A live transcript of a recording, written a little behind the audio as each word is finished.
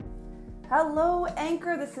Hello,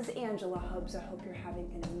 Anchor. This is Angela Hubbs. I hope you're having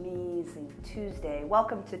an amazing Tuesday.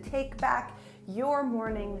 Welcome to Take Back Your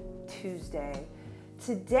Morning Tuesday.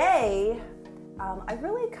 Today, I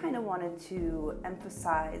really kind of wanted to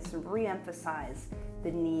re-emphasize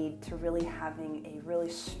the need to really having a really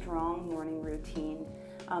strong morning routine.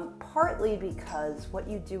 Partly because what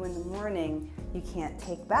you do in the morning, you can't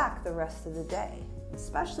take back the rest of the day,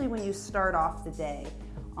 especially when you start off the day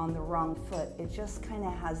on the wrong foot. It just kind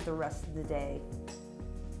of has the rest of the day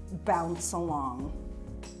bounce along.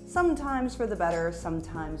 Sometimes for the better,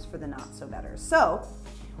 sometimes for the not so better. So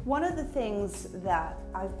one of the things that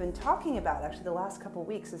I've been talking about actually the last couple of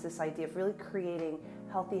weeks is this idea of really creating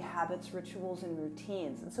healthy habits, rituals, and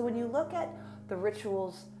routines. And so when you look at the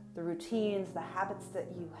rituals, the routines, the habits that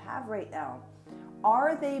you have right now,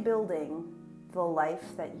 are they building the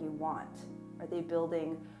life that you want? Are they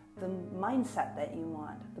building the mindset that you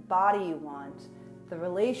want, the body you want, the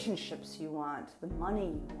relationships you want, the money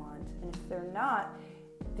you want? And if they're not,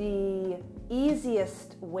 the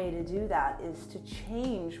easiest way to do that is to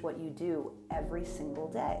change what you do every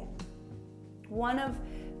single day. One of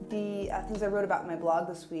the things I wrote about in my blog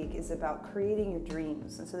this week is about creating your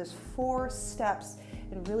dreams. And so there's 4 steps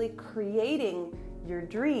in really creating your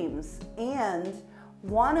dreams. And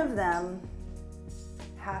one of them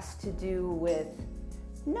has to do with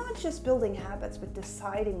not just building habits, but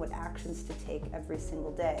deciding what actions to take every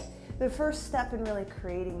single day. The first step in really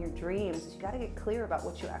creating your dreams is you got to get clear about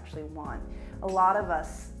what you actually want. A lot of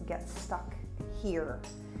us get stuck here.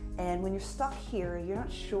 And when you're stuck here, you're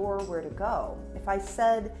not sure where to go. If I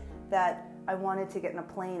said that I wanted to get in a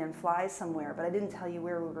plane and fly somewhere, but I didn't tell you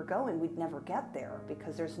where we were going, we'd never get there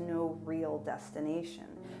because there's no real destination.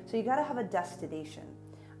 So you got to have a destination.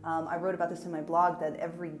 I wrote about this in my blog that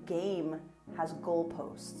every game has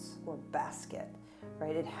goalposts or basket,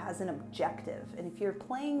 right? It has an objective. And if you're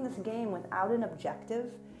playing this game without an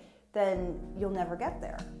objective, then you'll never get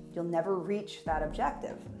there. You'll never reach that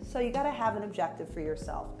objective. So you got to have an objective for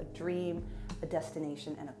yourself, a dream, a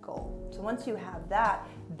destination, and a goal. So once you have that,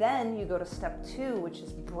 then you go to step 2, which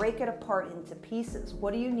is break it apart into pieces.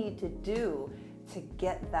 What do you need to do to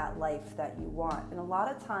get that life that you want? And a lot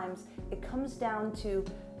of times it comes down to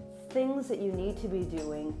things that you need to be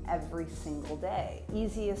doing every single day.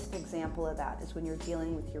 Easiest example of that is when you're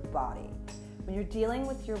dealing with your body. When you're dealing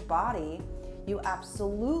with your body, you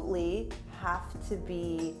absolutely have to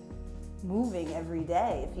be moving every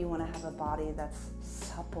day if you want to have a body that's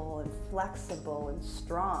supple and flexible and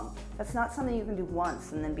strong. That's not something you can do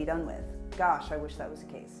once and then be done with. Gosh, I wish that was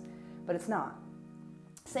the case, but it's not.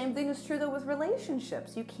 Same thing is true though with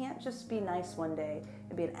relationships. You can't just be nice one day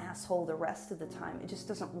and be an asshole the rest of the time. It just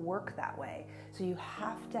doesn't work that way. So you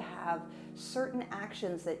have to have certain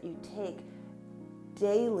actions that you take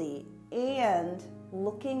daily, and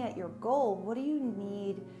looking at your goal, what do you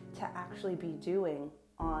need to actually be doing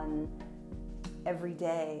on every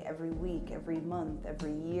day, every week, every month,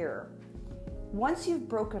 every year? Once you've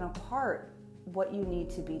broken apart what you need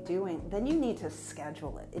to be doing, then you need to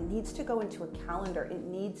schedule it. It needs to go into a calendar. It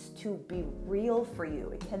needs to be real for you.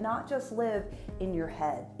 It cannot just live in your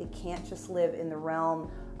head. It can't just live in the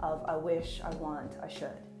realm of I wish, I want, I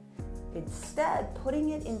should. Instead, putting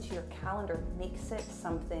it into your calendar makes it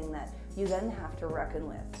something that you then have to reckon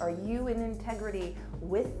with. Are you in integrity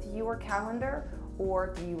with your calendar,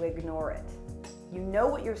 or do you ignore it? You know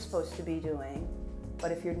what you're supposed to be doing,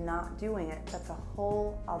 but if you're not doing it, that's a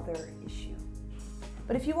whole other issue.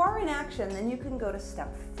 But if you are in action, then you can go to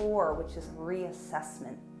step 4, which is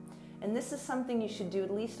reassessment. And this is something you should do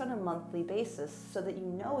at least on a monthly basis so that you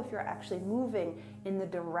know if you're actually moving in the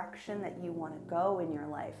direction that you want to go in your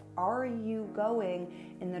life. Are you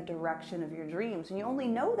going in the direction of your dreams? And you only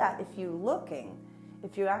know that if you're looking,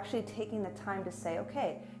 if you're actually taking the time to say,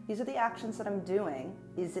 okay, these are the actions that I'm doing.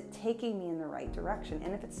 Is it taking me in the right direction?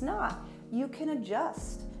 And if it's not, you can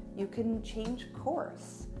adjust. You can change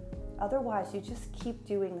course. Otherwise, you just keep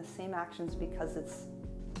doing the same actions because it's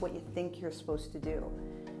what you think you're supposed to do,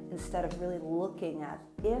 instead of really looking at,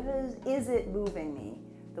 is it moving me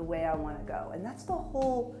the way I want to go? And that's the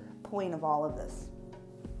whole point of all of this,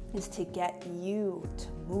 is to get you to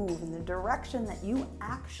move in the direction that you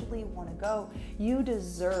actually want to go. You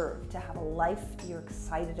deserve to have a life you're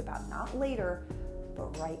excited about, not later,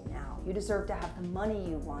 but right now. You deserve to have the money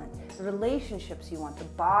you want, the relationships you want, the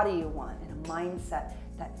body you want, and a mindset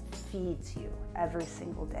that feeds you every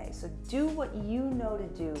single day. So do what you know to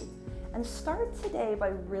do, and start today by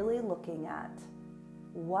really looking at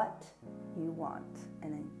what you want,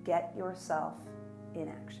 and then get yourself in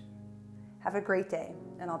action. Have a great day,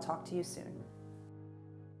 and I'll talk to you soon.